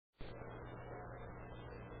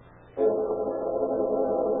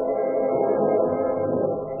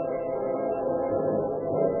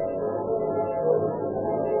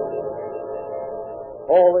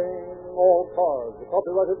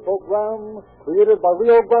highlighted program created by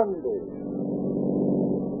Rio Grande.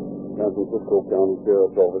 San Francisco County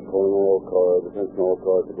Sheriff's Office calling all cars, attention all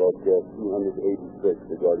cars to broadcast 286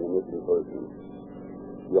 regarding a missing person.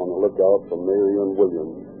 Be on the lookout for Marion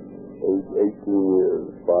Williams, age 18 years,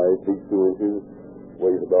 5 feet 2 inches,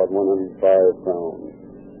 weighs about 105 pounds.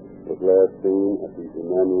 Was last seen at the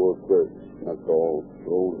Emmanuel Church. That's all.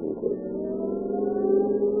 Rosenquist.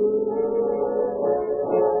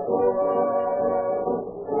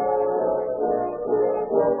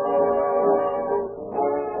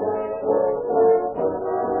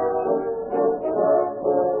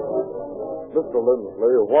 Mr.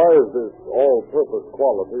 Lindsley, why is this all-purpose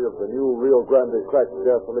quality of the new Rio Grande cracked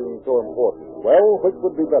gasoline so important? Well, which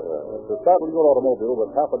would be better? To saddle your automobile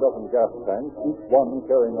with half a dozen gas tanks, each one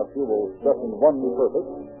carrying a fuel serving one purpose,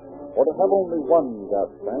 or to have only one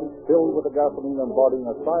gas tank filled with a gasoline embodying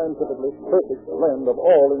a scientifically perfect blend of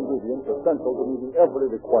all ingredients essential to meeting every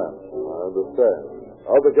requirement? I understand.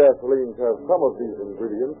 Other gasolines have some of these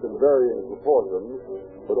ingredients in varying proportions,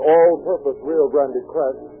 but all-purpose Rio Grande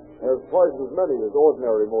cracked has twice as many as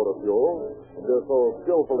ordinary motor fuel, and they're so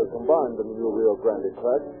skillfully combined in the new Rio Grande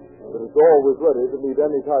crack that it's always ready to meet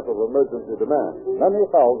any type of emergency demand. Many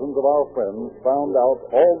thousands of our friends found out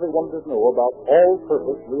all they wanted to know about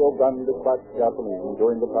all-purpose Rio Grande cracked gasoline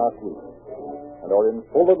during the past week, and are in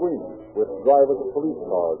full agreement with drivers of police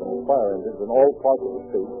cars and fire engines in all parts of the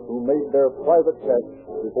state who made their private checks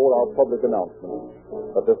before our public announcement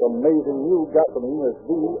that this amazing new gasoline is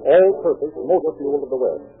the all-purpose motor fuel of the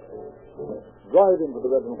West. Drive into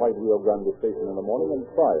the red and white Rio Grande station in the morning and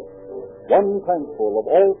try it. One tankful of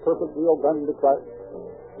all-purpose Rio Grande crack,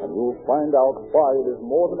 and you'll find out why it is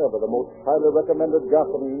more than ever the most highly recommended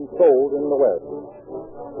gasoline sold in the West.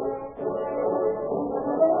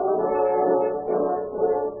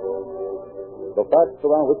 The facts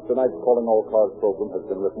around which tonight's Calling All Cars program has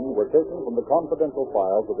been written were taken from the confidential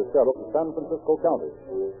files of the Sheriff of San Francisco County.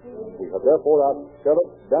 We have therefore asked Sheriff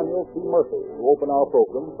Daniel C. Murphy to open our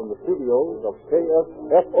program from the studios of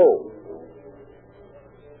KSFO.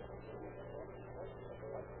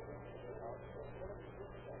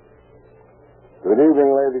 Good evening,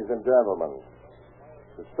 ladies and gentlemen.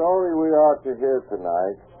 The story we are to hear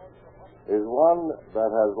tonight is one that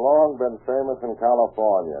has long been famous in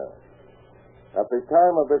California. At the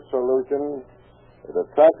time of its solution, it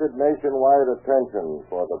attracted nationwide attention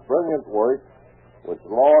for the brilliant work which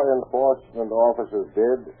law enforcement officers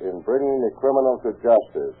did in bringing the criminal to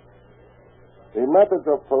justice. The methods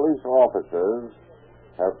of police officers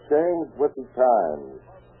have changed with the times,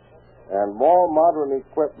 and more modern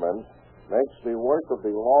equipment makes the work of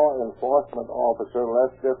the law enforcement officer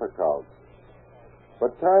less difficult.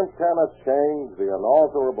 But time cannot change the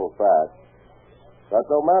unalterable fact that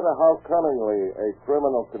no matter how cunningly a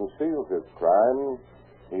criminal conceals his crime,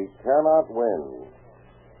 he cannot win.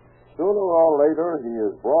 Sooner or later, he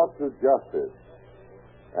is brought to justice,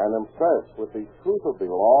 and impressed with the truth of the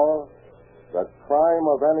law that crime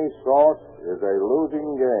of any sort is a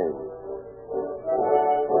losing game.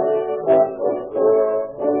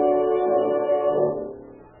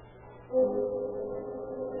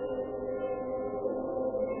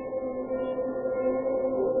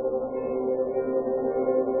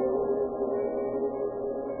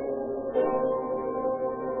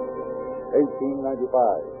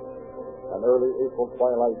 1895. An early April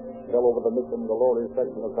twilight fell over the Mission Dolores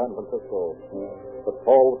section of San Francisco. The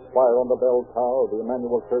tall spire on the bell tower of the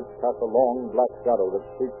Emmanuel Church cast a long black shadow that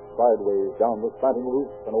streaked sideways down the slanting roof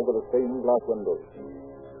and over the stained glass windows,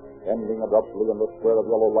 ending abruptly in the square of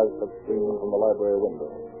yellow light that streamed from the library window.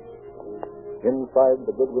 Inside,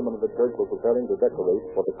 the good women of the church were preparing to decorate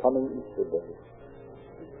for the coming Easter day.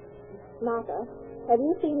 Martha, have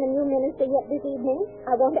you seen the new minister yet this evening?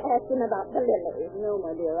 I want to ask him about the lilies. No,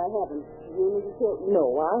 my dear, I haven't. You, Mrs. Hilton? No,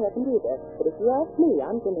 I haven't either. But if you ask me,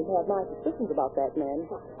 I'm going to have my suspicions about that man.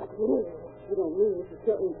 You don't mean Mrs.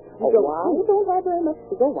 Hilton. I don't have very much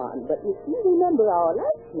to go on, but you see, remember our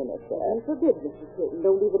last minister. And forbid, Mrs. Hilton.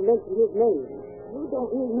 Don't even mention his name. You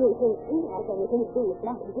don't mean you think he has anything to do with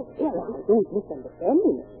nothing. I don't misunderstand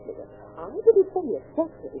me, Mrs. I didn't say it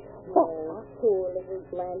exactly. But poor little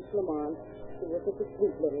Blanche Lamont. She was such a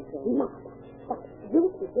sweet little thing. Martha,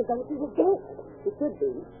 you think as though she was dead. She could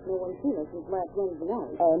be. No one's seen her since last Wednesday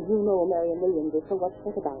night. And you know Marion Williams is so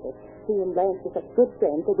upset about it. She and Blanche were such good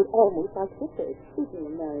friends, they were almost like sisters. Speaking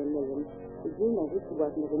of Marion Williams, did you notice she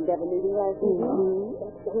wasn't at Endeavor meeting last week?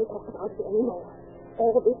 Let's don't talk about it anymore.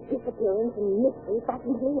 All this disappearance and mystery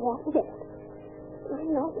frightens me half to death.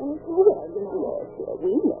 I'm not in it well, you know. Yes,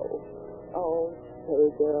 we know. Oh, hey,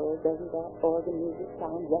 girl, doesn't that organ music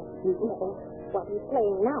sound just beautiful? What he's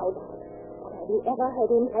playing now, I you ever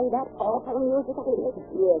heard him play that awful music of his?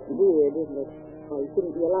 Yes, weird, isn't it? Oh, he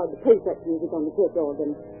shouldn't be allowed to play such music on the church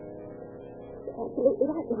organ. Absolutely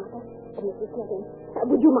right, Martha. Oh, Mrs. Clinton,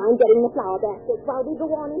 would you mind getting the flower baskets while we go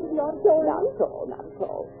on into the auditorium? Not at all, not at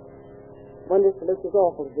all. Wonder if it looks as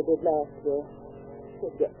awful as it did last year.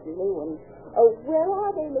 Could get some new ones. Oh, where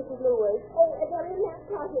are they, Mrs. Lewis? Oh, they're in that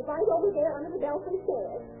closet right over there under the belfry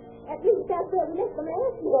stairs. At least that's where we left them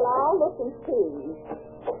last year. Well, I'll look and see.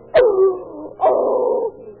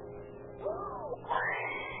 Oh!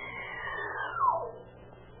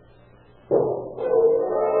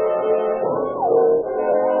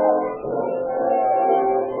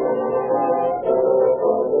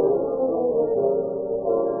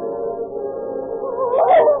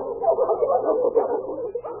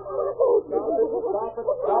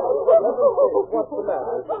 What's the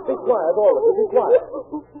matter? Be quiet, all of you. Be quiet.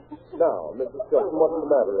 Now, Mrs. Sutton, what's the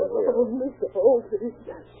matter in here? Oh, Mr. Oldie.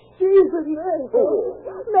 Jesus, Mary. Who is?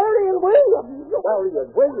 Marion Williams. Marion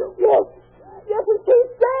Williams? Yes. Yes, and she's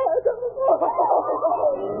dead.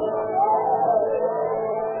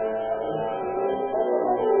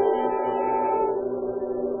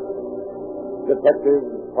 Detectives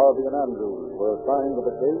Harvey and Andrews were assigned to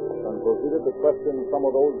the case and proceeded to question some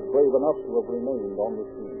of those brave enough to have remained on the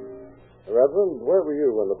scene. Reverend, where were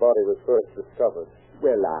you when the body was first discovered?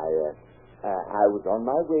 Well, I was on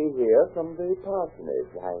my way here from the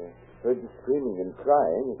parsonage. I heard the screaming and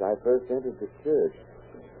crying as I first entered the church.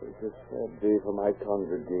 It was a sad day for my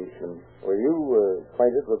congregation. Were you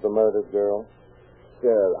acquainted with the murdered girl?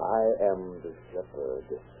 Sir, I am the shepherd.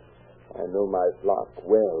 I know my flock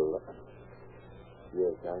well.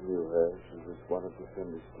 Yes, I knew her. She was one of the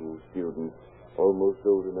Sunday school students, almost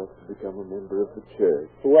old enough to become a member of the church.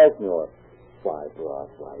 Who else knew her? Why,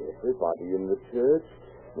 everybody in the church.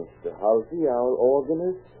 Mr. Halsey, our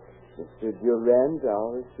organist. Mr. Durant,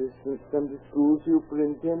 our assistant Sunday school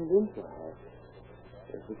superintendent.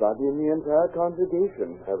 Everybody in the entire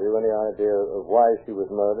congregation. Have you any idea of why she was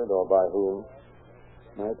murdered or by whom?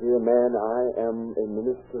 My dear man, I am a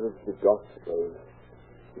minister of the gospel.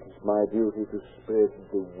 It is my duty to spread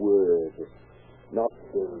the word, not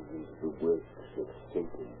bury the works of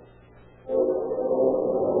Satan.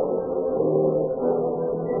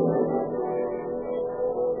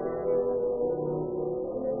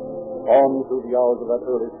 On through the hours of that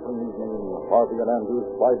early spring evening, Harvey and Andrews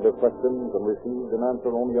plied their questions and received an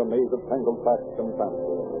answer only a maze of tangled facts and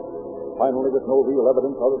fancies. Finally, with no real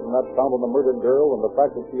evidence other than that found on the murdered girl and the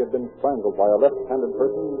fact that she had been strangled by a left-handed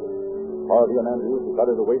person, Harvey and Andrews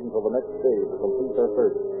decided to wait until the next day to complete their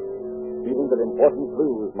search, feeling that important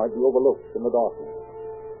clues might be overlooked in the darkness.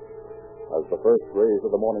 As the first rays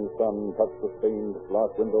of the morning sun touched the stained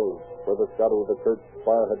glass windows where the shadow of the church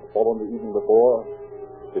spire had fallen the evening before,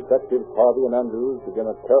 Detectives Harvey and Andrews began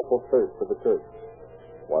a careful search of the church,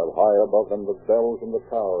 while high above them the bells in the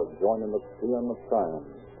tower joined in the paean of triumph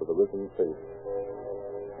to the risen face.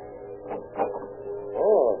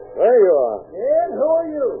 Oh, there you are. Yeah, who are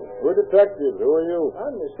you? We're detectives. Who are you?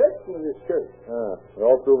 I'm the sexton of this church. You're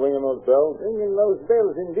all through ringing those bells? Ringing those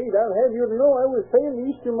bells, indeed. I'll have you to know I was paying the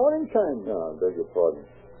Easter morning chime. I beg your pardon.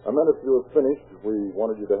 I meant if you were finished, we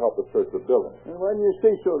wanted you to help us search the building. And why didn't you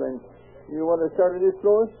say so, then? You want to start at this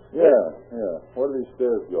floor? Yeah. Where do these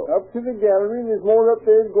stairs go? Up to the gallery, and there's more up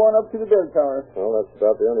there going up to the bell tower. Well, that's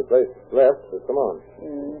about the only place left, so come on.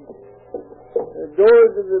 The door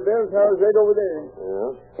to the bell tower is right over there. Yeah.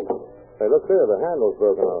 Hey, look there, the handle's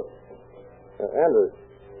broken off. Andrews,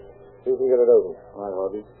 see if you can get it open. All right,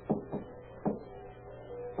 Harvey.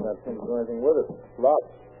 Not seems to do anything with it.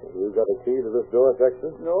 Locked. You got a key to this door,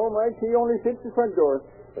 Sexton? No, my key only fits the front door.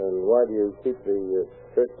 And why do you keep the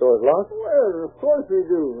church doors locked? Well, of course we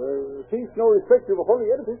do. Thief's no respecter of a holy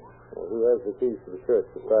edifice. Well, who has the keys to the church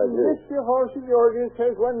besides you? Mr. Halsey, the organist,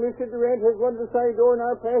 has one. Mr. Durant has one to the side door, and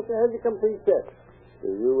our pastor has a complete set. Do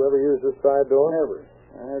you ever use the side door? Never.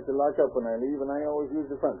 I have to lock up when I leave, and I always use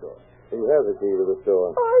the front door. Who has the key to this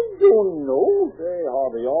door? I don't know. Say,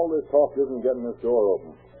 Harvey, all this talk isn't getting this door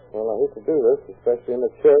open. Well, I hate to do this, especially in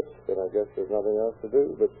the church, but I guess there's nothing else to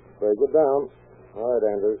do but break it down. All right,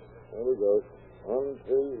 Andrews. There we go. 1,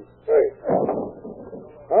 2, 3.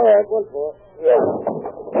 All right, 1, 4. Yeah.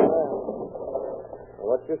 Now,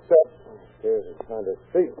 what's your step? Here's a kind of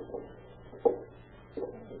seat.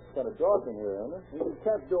 It's got a dark in here, hasn't it? There's a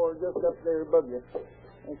trap door just up there above you.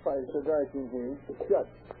 That's why it's so dark in here. It's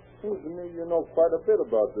shut. Seems to me you know quite a bit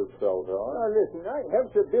about this bell tower. Now, listen, I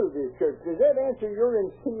helped to build this church. Does that answer your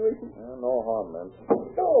insinuation? No harm, man.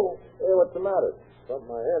 No. Hey, what's the matter? Bumped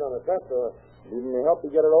my head on the trap door. Need any help to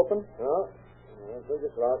get it open? No. I don't think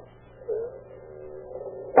it's locked.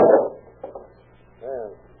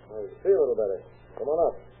 There. I feel a little better. Come on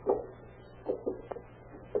up.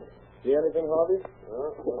 See anything, Harvey?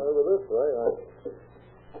 Went over this way.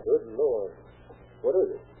 Good Lord. What is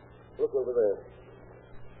it? Look over there.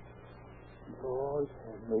 Lord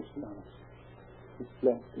have mercy on us. It's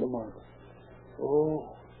Black Lamont. Oh.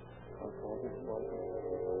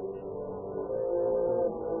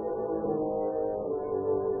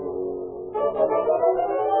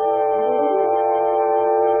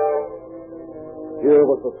 Here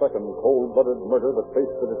was the second cold-blooded murder that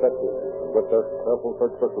faced the detectives. With their careful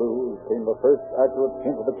search for clues came the first accurate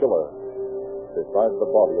hint of the killer. Beside the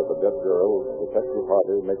body of the dead girl, Detective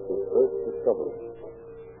Harvey makes his first discovery.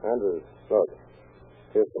 Andrews, look.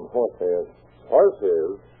 Here's some horse hairs. Horse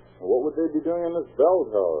hairs? What would they be doing in this bell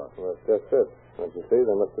tower? Well, that's just it. Don't you see?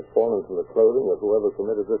 They must have fallen from the clothing of whoever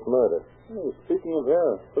committed this murder. Oh, speaking of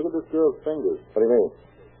hair, look at this girl's fingers. What do you mean?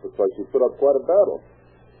 Looks like she put up quite a battle.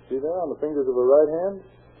 See there on the fingers of her right hand?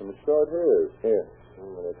 Some short hairs. Here.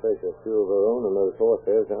 I'm going to take a few of her own and those horse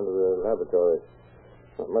hairs down to the laboratory.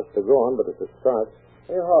 Not much to go on, but it's a start.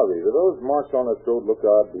 Hey, Harvey, do those marks on her throat look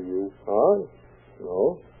odd to you? Odd?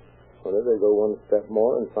 No. Well, if they go one step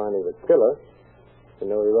more in finding the killer, we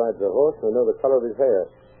know he rides a horse and we know the color of his hair.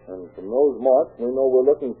 And from those marks, we know we're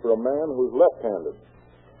looking for a man who's left-handed.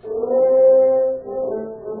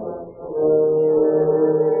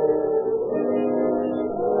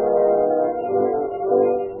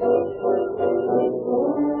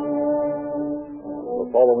 The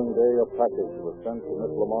following day, a package was sent to Miss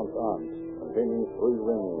Lamont's aunt, containing 3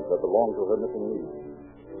 rings that belonged to her missing niece.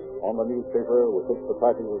 On the newspaper with which the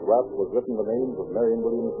package was wrapped was written the names of Marion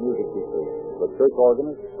Williams' music teacher, the church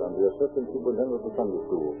organist, and the assistant superintendent of the Sunday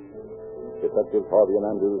school. Detectives Harvey and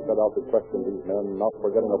Andrews set out to question these men, not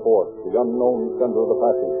forgetting a fourth, the unknown sender of the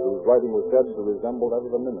package, whose writing was said to resemble that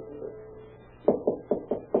of the minister.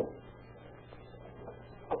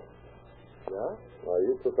 Yeah? Are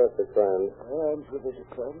you Professor Crand? I am Professor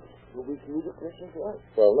Crand. Will we see the questions right?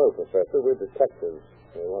 Well, no, Professor. We're detectives.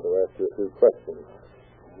 We want to ask you a few questions.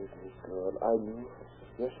 God, I knew.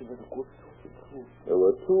 Yes, she was a good student. There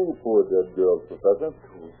were 2 poor dead girls, Professor.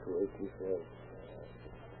 2 87.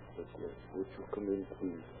 But would you come in,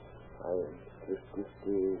 please? I am just this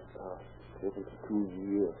day past 72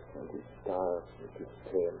 years, and it's dark with this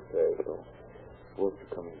pale face. So, won't you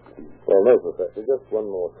come in, please? Well, no, Professor. Just one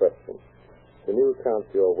more question. Can you count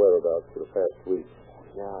your whereabouts for the past week?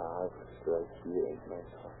 Yeah, I was right here in my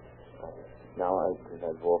house. Now I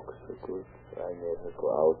cannot walk so good. I never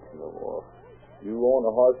go out no more. You own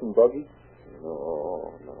a horse and buggy?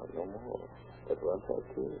 No more. But once I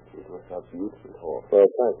did, it was a beautiful horse. Well,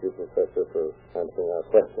 thank you, Professor, for answering our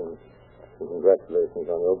questions. And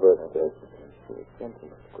congratulations on your birthday. The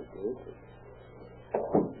sentence could be it.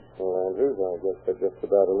 Well, Andrews, I guess that just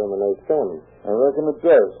about eliminates them. I reckon it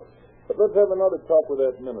does. But let's have another talk with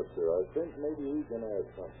that minister. I think maybe he can add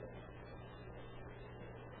something.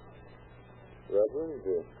 Reverend,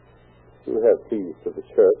 you have keys to the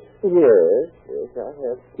church. Yes, I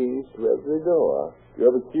have keys to every door. Do you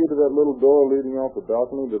have a key to that little door leading off the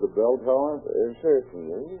balcony to the bell tower?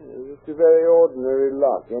 Certainly. It's a very ordinary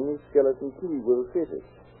lock. Any skeleton key will fit it.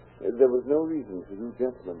 There was no reason for you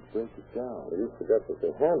gentlemen to break it down. Well, you forgot that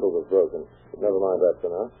the handle was broken. But never mind that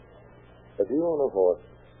for now. Have you own a horse?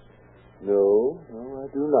 No, I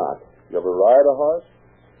do not. You ever ride a horse?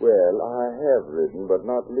 Well, I have ridden, but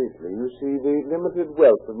not lately. You see, the limited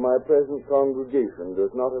wealth of my present congregation does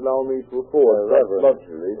not allow me to afford that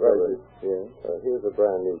luxury. Reverend. Yes? Here's a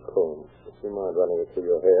brand new comb. Would you mind running it through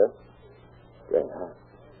your hair? Well,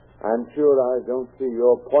 I'm sure I don't see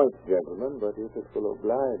your point, gentlemen, but if it will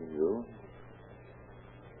oblige you.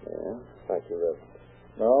 Yeah. Thank you, Reverend.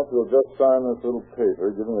 Now, if you'll just sign this little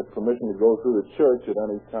paper giving us permission to go through the church at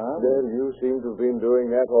any time. Well, you seem to have been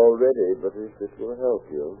doing that already, but if it will help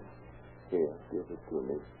you. Here, give it to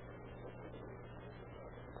me.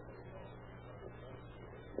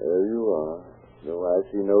 There you are. No, I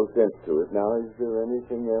see no sense to it. Now, is there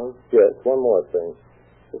anything else? Yes, one more thing.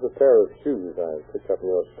 There's a pair of shoes I picked up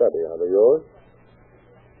in your study. Are they yours?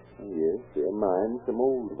 Yes, they're mine, some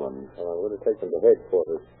old ones. Well, I'm going to take them to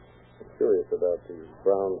headquarters. I'm curious about these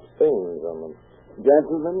brown stains on them.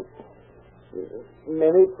 Gentlemen,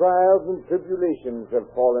 many trials and tribulations have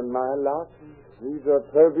fallen my lot. These are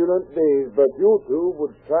turbulent days, but you two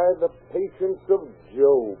would try the patience of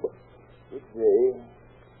Job. Good day.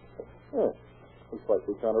 Looks like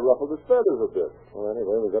we kind of ruffled his feathers a bit. Well,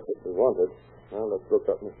 anyway, we got what we wanted. Now let's look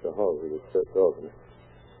up Mr. Halsey, the church organist.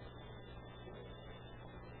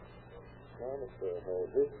 Now, Mr.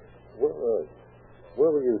 Halsey, where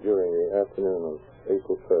were you during the afternoon of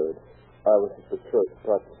April 3rd? I was at the church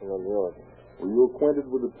practicing on the organ. Were you acquainted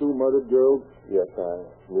with the two murdered girls? Yes, I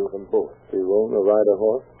knew them both. Do you own or ride a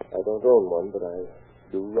horse? I don't own one, but I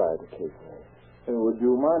do ride occasionally. Hey, would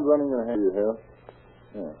you mind running your hand through your hair?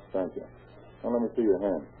 Yeah, thank you. Now let me see your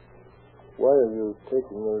hand. Why are you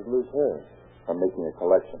taking those loose hairs? I'm making a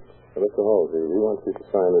collection. Mr. Halsey, we want you to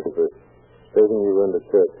sign it for stating you were in the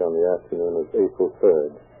church on the afternoon of April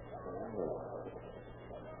 3rd.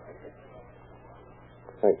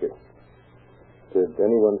 Thank you. Did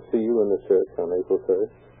anyone see you in the church on April 3rd?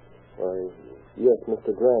 Why, yes,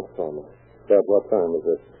 Mr. Grant saw me. About what time was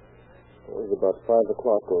it? It was about 5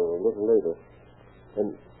 o'clock or a little later.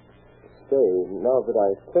 And say, now that I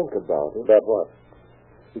think about it... About what?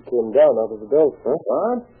 He came down out of the belt, huh?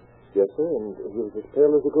 What? Yes, sir, and he was as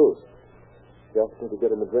pale as a ghost. He asked me to get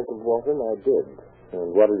him a drink of water, and I did.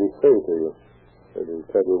 And what did he say to you? Did he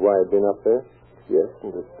tell you why he'd been up there? Yes,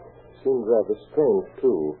 and it seemed rather strange,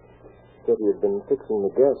 too. Said he had been fixing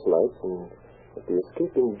the gas lights, and that the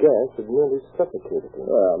escaping gas had nearly suffocated him.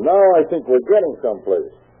 Well, now I think we're getting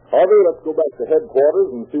someplace. Harvey, let's go back to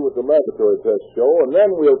headquarters and see what the laboratory tests show, and then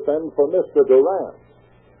we'll send for Mr. Durant.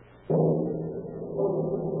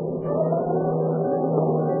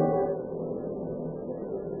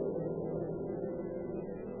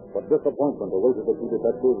 What disappointment awaited the two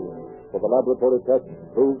detectives, for the laboratory tests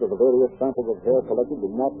proved that the various samples of hair collected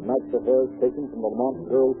did not match the hairs taken from the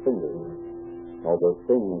Lamont girl's fingers. Nor the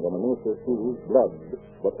stains on the minister's shoes blood,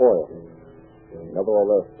 but oil.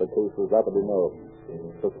 Nevertheless, the case was rapidly narrowed.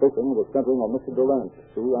 Suspicion was centering on Mr. Durant,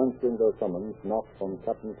 who, answering their summons, knocked on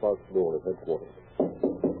Captain Clark's door at headquarters.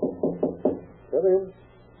 Come in.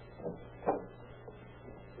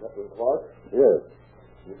 Captain Clark? Yes.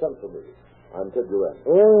 You come for me. I'm Ted Durant.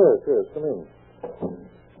 Oh, yes, come in.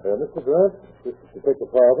 Mr. Durant, this is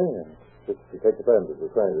Detective Harvey, and this is Detective Andrews,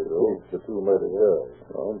 assigned to the two murdered girls.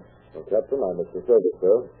 Well, Captain, I'm at your service,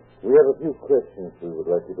 sir. We have a few questions we would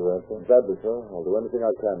like you to answer. Gladly, sir. I'll do anything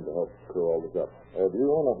I can to help clear all this up. Do you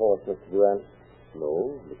own a horse, Mr. Durant?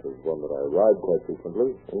 No, this is one that I ride quite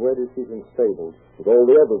frequently. And where do you keep him stabled? With all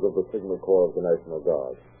the others of the Signal Corps of the National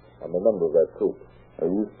Guard. I'm a member of that troop. Are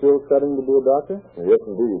you still studying to be a doctor? Yes,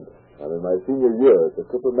 indeed. I'm in my senior year at the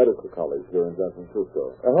Cooper Medical College here in San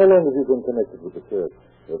Francisco. How long have you been connected with the church?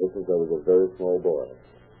 Ever since I was a very small boy.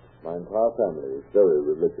 My entire family is very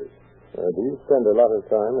religious. Do you spend a lot of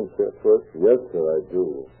time in church work? Yes, sir, I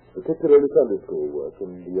do. Particularly Sunday school work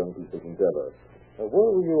in the young people's endeavor.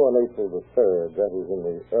 Where were you on April the 3rd? That was in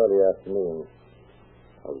the early afternoon.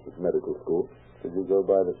 I was at medical school. Did you go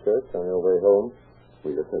by the church on your way home?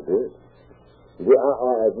 Well, yes, I did. Yeah,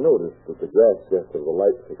 I had noticed that the grass jet of the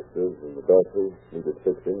light fixtures in the belfry needed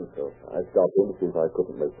fixing, so I stopped in to see if I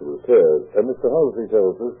couldn't make the repairs. And Mr. Halsey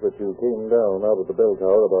tells us that you came down out of the bell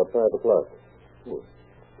tower about 5 o'clock. Well,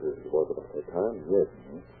 it was about that time, yes.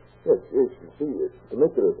 Mm-hmm. Yes, you see, to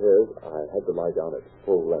make the repairs, I had to lie down at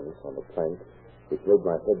full length on the plank, which made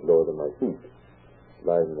my head lower than my feet.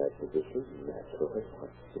 Lying in that position, naturally,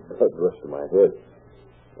 the blood rushed to my head.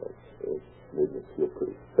 It made me feel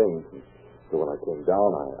pretty faint. So when I came down,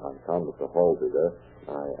 I found Mr. Halsey there.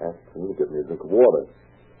 I asked him to get me a drink of water.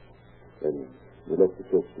 Then we left the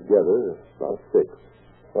church together about 6.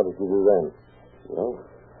 What did you do then? Well,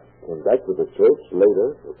 came back to the church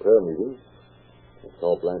later for prayer meeting. I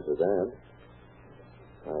saw Blanche's aunt.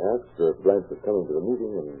 I asked her if Blanche was coming to the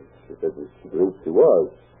meeting, and she said that she believed she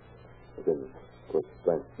was. But then, of course,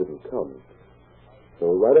 Blanche didn't come.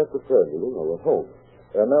 So right after prayer meeting, I went home.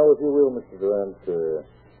 Now, if you will, Mr. Durant,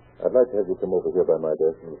 I'd like to have you come over here by my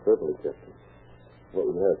desk and certainly, Captain. What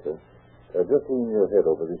would you have, sir? Just lean your head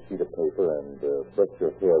over this sheet of paper and brush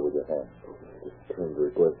your hair with your hand. Kind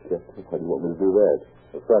request, Captain. Why do you want me to do that?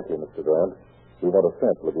 Well, frankly, Mr. Durant, we want a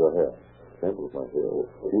sample of your hair. Sample of my hair? Oh,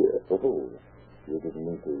 yes. Oh, you didn't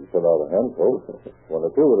need to fill out a handful. One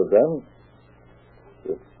or two would have done.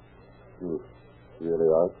 Yes. You really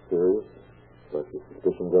are serious about your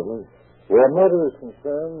suspicions of me? Where murder is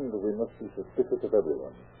concerned, we must be suspicious of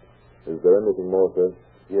everyone. Is there anything more, sir?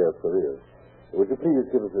 Yes, there is. Would you please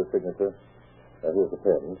give us your signature? Here's a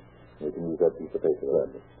pen. We can use that piece of paper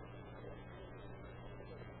then.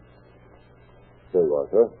 There you are,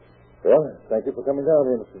 sir. Well, thank you for coming down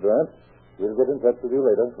here, Mr. Durant. We'll get in touch with you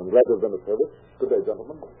later. I'm glad to have done the service. Good day,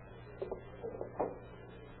 gentlemen.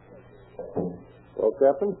 Well,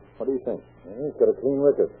 Captain, what do you think? He's got a clean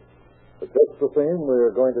record. But just the same, we're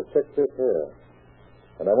going to check this hair.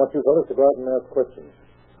 And I want you fellas to go out and ask questions.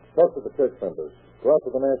 Talk to the church members. Go out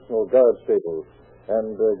to the National Guard stables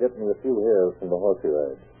and get me a few hairs from the horse he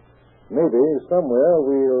rides. Maybe somewhere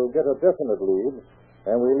we'll get a definite lead,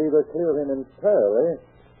 and we'll either clear him entirely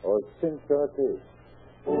or cinch our case.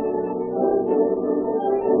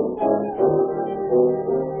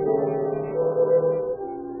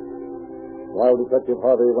 While Detective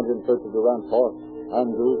Harvey went in search of Durant's horse,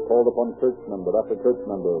 Andrews called upon church member after church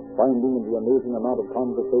member, finding in the amazing amount of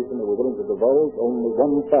conversation they were willing to divulge only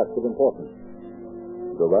one fact of importance.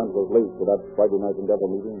 Durant was late for that Friday night Endeavor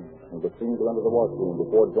meeting and was seen to enter the washroom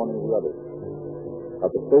before joining the others.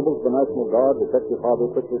 At the stables of the National Guard, Detective Harvey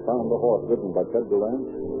quickly found the horse ridden by Ted Durant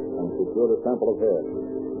and secured a sample of hair.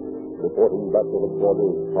 Reporting back to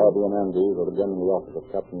headquarters, Harvey and Andrews are again in the office of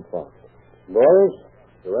Captain Clark. Boys,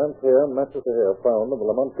 Durant's hair matches the hair found on the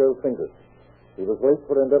Lamont girl's fingers. He was late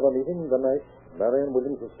for Endeavor meeting the night Marion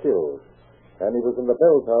Williams was killed, and he was in the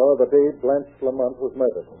bell tower the day Blanche Lamont was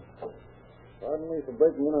murdered. Pardon me for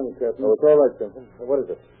breaking in on you, Captain. Oh, it's all right, Simpson. What is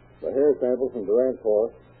it? The hair sample from Durant's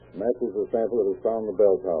horse matches the sample that was found in the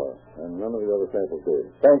bell tower, and none of the other samples did.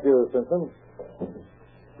 Thank you, Simpson.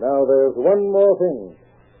 Now, there's one more thing.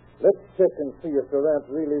 Let's check and see if Durant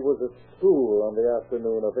really was at school on the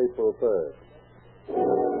afternoon of April 3rd.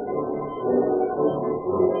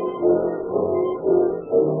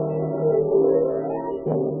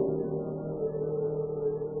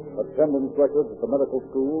 Attendance records at the medical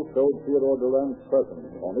school showed Theodore Durant's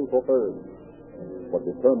presence on April 3rd. What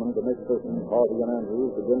determined to make certain, Harvey and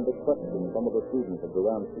Andrews began to question some of the students of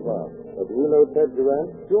Durant's class. Do you know Ted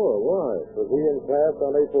Durant? Sure, why? Was he in class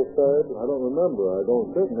on April 3rd? I don't remember. I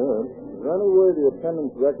don't think, no. Is there any way the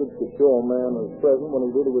attendance records could show a man was present when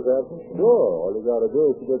he really was absent? Sure. All you got to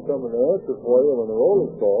do is to get someone to answer for you when the roll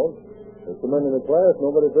is called. There's so many in the class,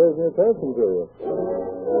 nobody pays any attention to you.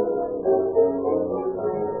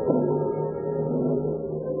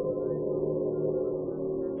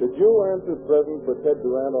 Did you answer present for Ted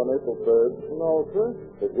Durant on April 3rd? No, sir.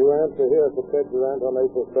 Did you answer here for Ted Durant on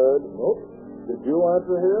April 3rd? Nope. Did you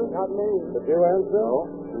answer here? Not me. Did you answer? No.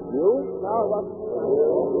 Did you? No, what?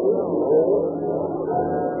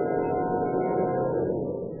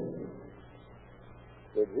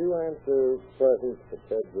 Did you answer present for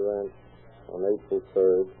Ted Durant on April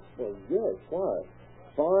 3rd? Well, yes. Why?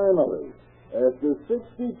 Finally. After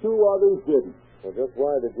 62 others didn't. Well, just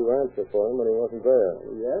why did you answer for him when he wasn't there?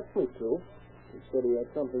 He asked me to. He said he had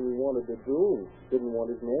something he wanted to do and didn't want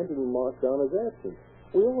his name to be marked down as absent.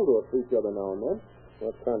 We all do it for each other now and then.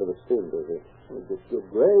 What kind of a student is he? He gets good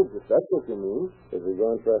grades, if that's what you mean. Is he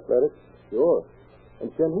going for athletics? Sure. And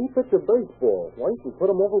can he pitch a baseball? Why, you can put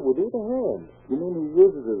him over with either hand. You mean he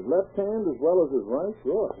uses his left hand as well as his right?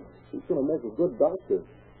 Sure. He's going to make a good doctor.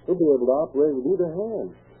 He'll be able to operate with either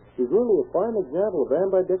hand. He's really a fine example of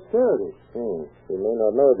ambidexterity. You may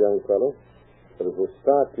not know it, young fellow, but as a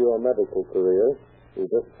start to your medical career, you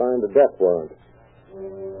just signed a death warrant.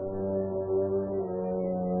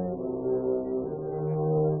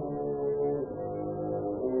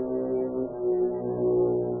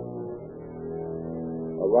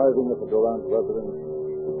 Arriving at the Durant residence,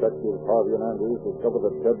 Detectives Harvey and Andrews discovered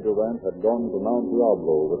that Ted Durant had gone to Mount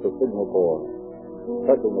Diablo with the Signal Corps.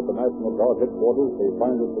 Checking at the National Guard headquarters, they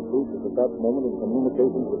find that the troop is at that moment in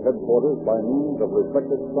communication with headquarters by means of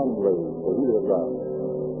reflected sun rays, the heliograph.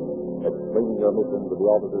 Explaining their mission to the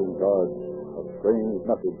officers in charge, a strange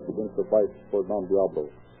message begins to flash toward Mount Diablo.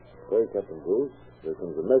 Hey, Captain Bruce, there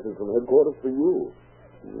comes a message from headquarters for you.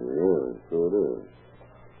 Yeah, so it is.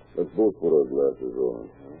 Let's both put our glasses on.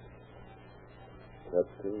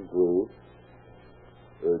 Captain Bruce,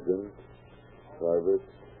 urgent, private,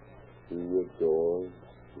 Theodore.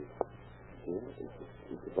 Yeah,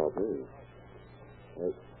 it's about me.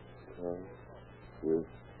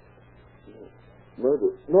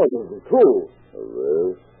 Murder. No, it isn't true.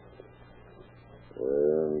 Arrest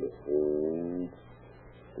and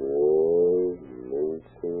hold for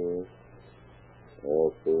local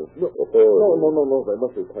office. No. They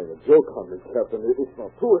must be playing a joke on me, Captain. It's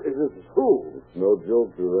not true. It isn't true. It's no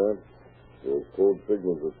joke, Durant. Those code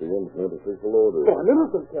signals at the end meant official orders. Oh, I'm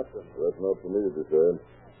innocent, Captain. That's not for me to decide.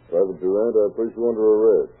 Private Durant, I place you under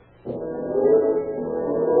arrest.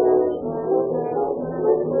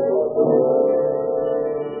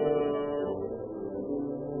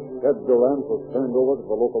 Ted Durant was turned over to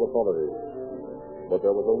the local authorities. But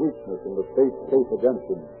there was a weakness in the state's case against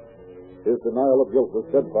him. His denial of guilt was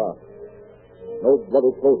steadfast. No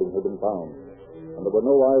bloody clothing had been found, and there were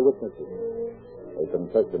no eyewitnesses. A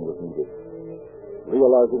confession was needed.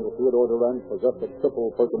 Realizing that Theodore Durant possessed a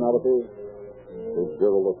triple personality, his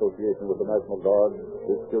virile association with the National Guard,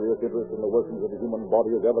 his serious interest in the workings of the human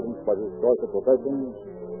body as evidenced by his choice of profession,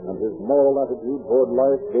 and his moral attitude toward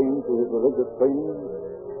life gained through his religious training,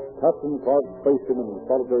 Captain Clark placed him in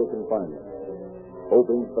solitary confinement,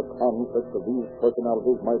 hoping the conflict of these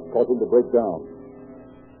personalities might cause him to break down.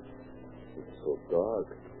 It's so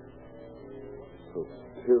dark. So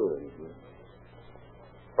still in here.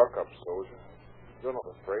 Buck up, soldier. You're not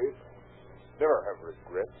afraid. Never have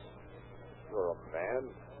regrets. You're a man.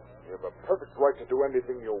 You have a perfect right to do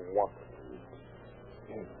anything you want.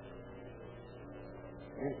 Yes.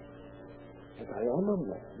 Yes. Yes, I am a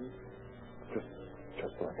man.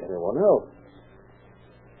 Just like anyone else.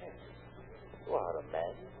 Yes. You are a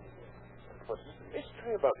man. What's the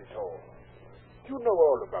mystery about it all? You know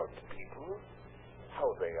all about people.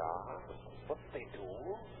 How they are. What they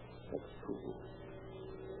do. That's true.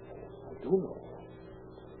 I do know.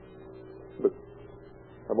 But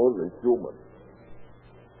I'm only human.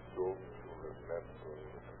 Don't you remember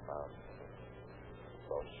the command?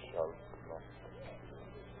 Thou shalt not.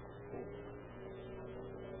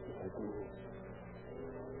 I do.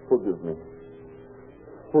 Forgive me.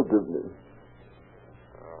 Forgive me.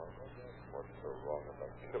 What's so wrong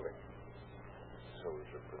about killing? So he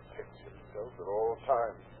should protect himself at all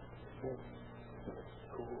times. Yes, that's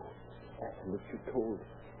true. And if you told,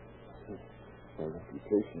 my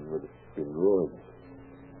reputation would have been ruined.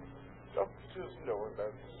 Doctors know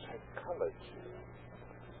about psychology.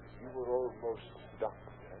 You were almost a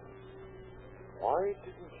doctor. Why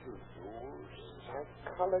didn't you use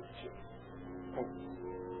psychology?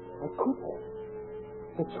 I could have.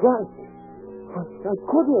 That's right. I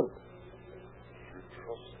could have. She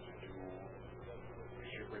trusted you.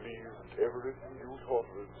 She believed everything you taught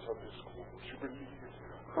her in Sunday school. She believed.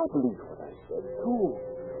 I believe what I said, too.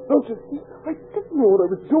 Don't you see? I didn't know what I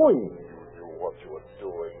was doing. You knew what you were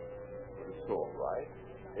doing. But it's all right.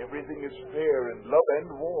 Everything is fair in love and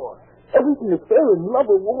war. Everything is fair in love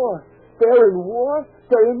or war. Fair in war,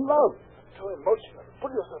 fair in love. Too emotional.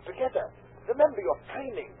 Pull yourself together. Remember your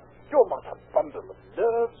training. You're not a bundle of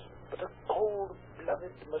nerves, but a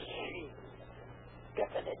cold-blooded machine.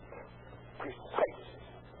 Definite. Precise.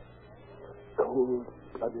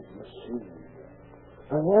 Cold-blooded machine.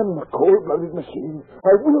 I am a cold-blooded machine.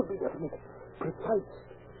 I will be definite. Precise.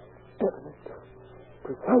 Definite.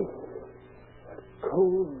 Precise. A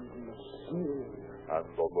cold machine. And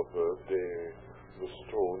on the third day, the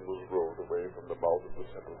stone was rolled away from the mouth of the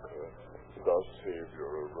sepulchre. Thus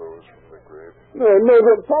Savior arose from the grave. No,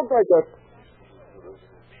 don't talk like that.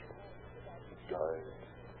 He died,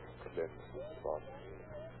 cleansed his body.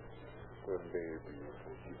 There may be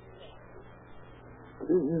forgiveness.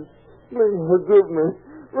 Please forgive me.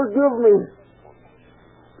 Forgive me.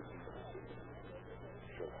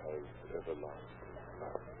 Shall have everlasting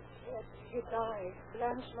life. Yes, you died.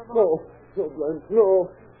 Blanche Lamont. No, Blanche, no.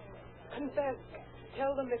 Confess.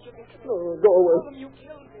 Tell them that you betrayed me. No, go away. Tell them you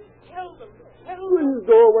killed me. Tell them. Tell them. Please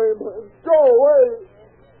go away, Blanche. Go away.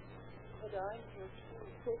 But I'm here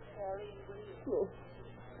too. Harry and William. No.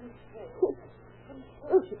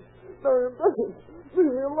 Confess. Blanche,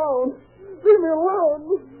 leave me alone. Leave me alone.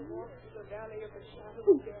 Walk to the valley of the shadow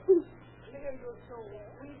of death. Clear your soul.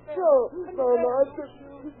 Confess. No, I just...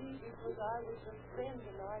 Killed me because I was a friend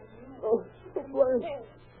and I knew. Oh, Blanche. Confess.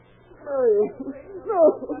 Mary. No.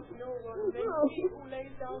 But no one than she who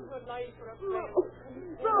laid down her life for a friend.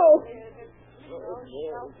 No. No.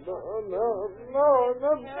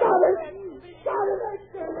 Stop it. Stop it.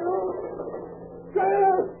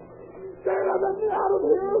 Sarah, let me out of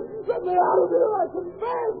here. Let me out of here. I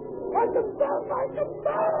confess.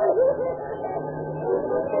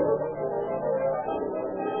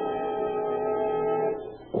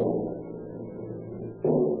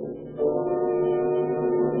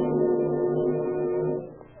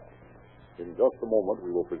 In just a moment,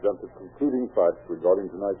 we will present the concluding facts regarding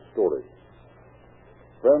tonight's story.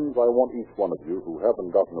 Friends, I want each one of you who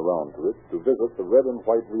haven't gotten around to it to visit the red and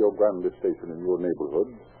white Rio Grande station in your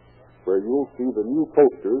neighborhood, where you'll see the new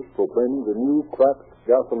posters proclaiming the new cracked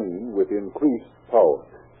gasoline with increased power.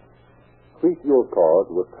 Treat your car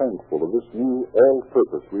to a tank full of this new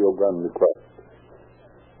all-purpose Rio Grande crack.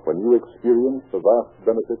 When you experience the vast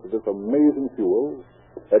benefits of this amazing fuel,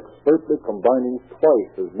 expertly combining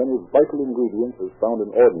twice as many vital ingredients as found in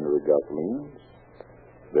ordinary gasolines,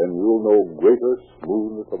 then you'll know greater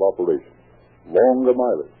smoothness of operation, longer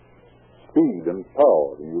mileage, speed and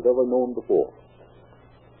power than you've ever known before.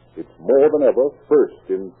 It's more than ever first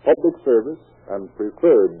in public service and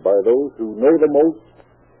preferred by those who know the most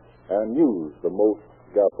and use the most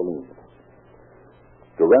gasoline.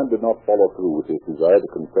 Durand did not follow through with his desire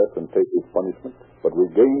to confess and take his punishment, but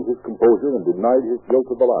regained his composure and denied his guilt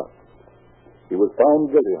to the last. He was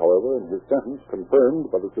found guilty, however, and his sentence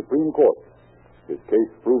confirmed by the Supreme Court. His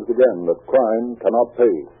case proves again that crime cannot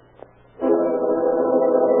pay.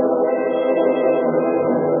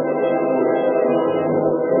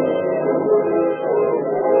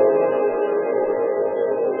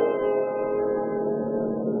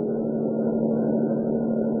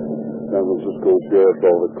 San Francisco Sheriff's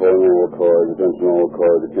Office calling all cars. Attention all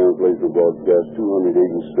cars. The cancellation of broadcast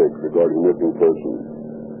 286 regarding missing persons.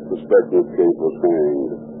 Suspect in this case was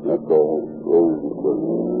hanged. That's all.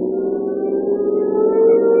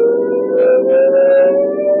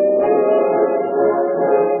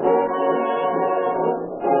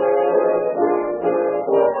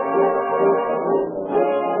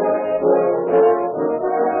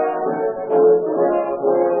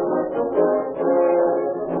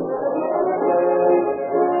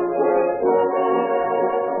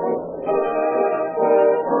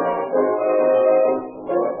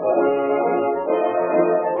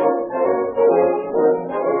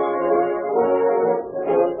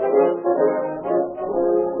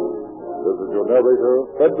 Narrator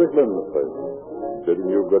Frederick Lindsley, bidding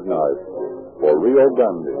you good night for Rio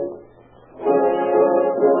Grande.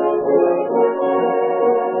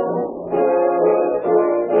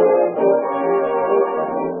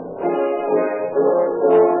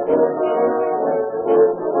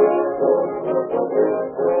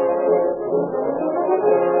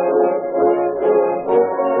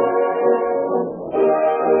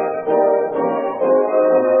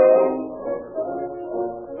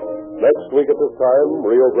 Next week at this time,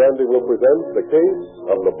 Rio Grande will present the case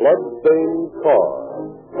of the blood-stained car.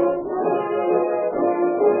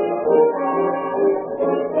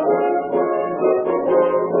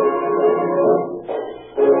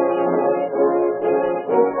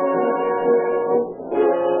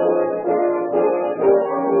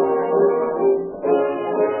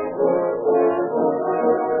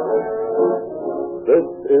 This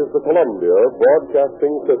is the Columbia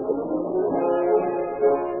Broadcasting System.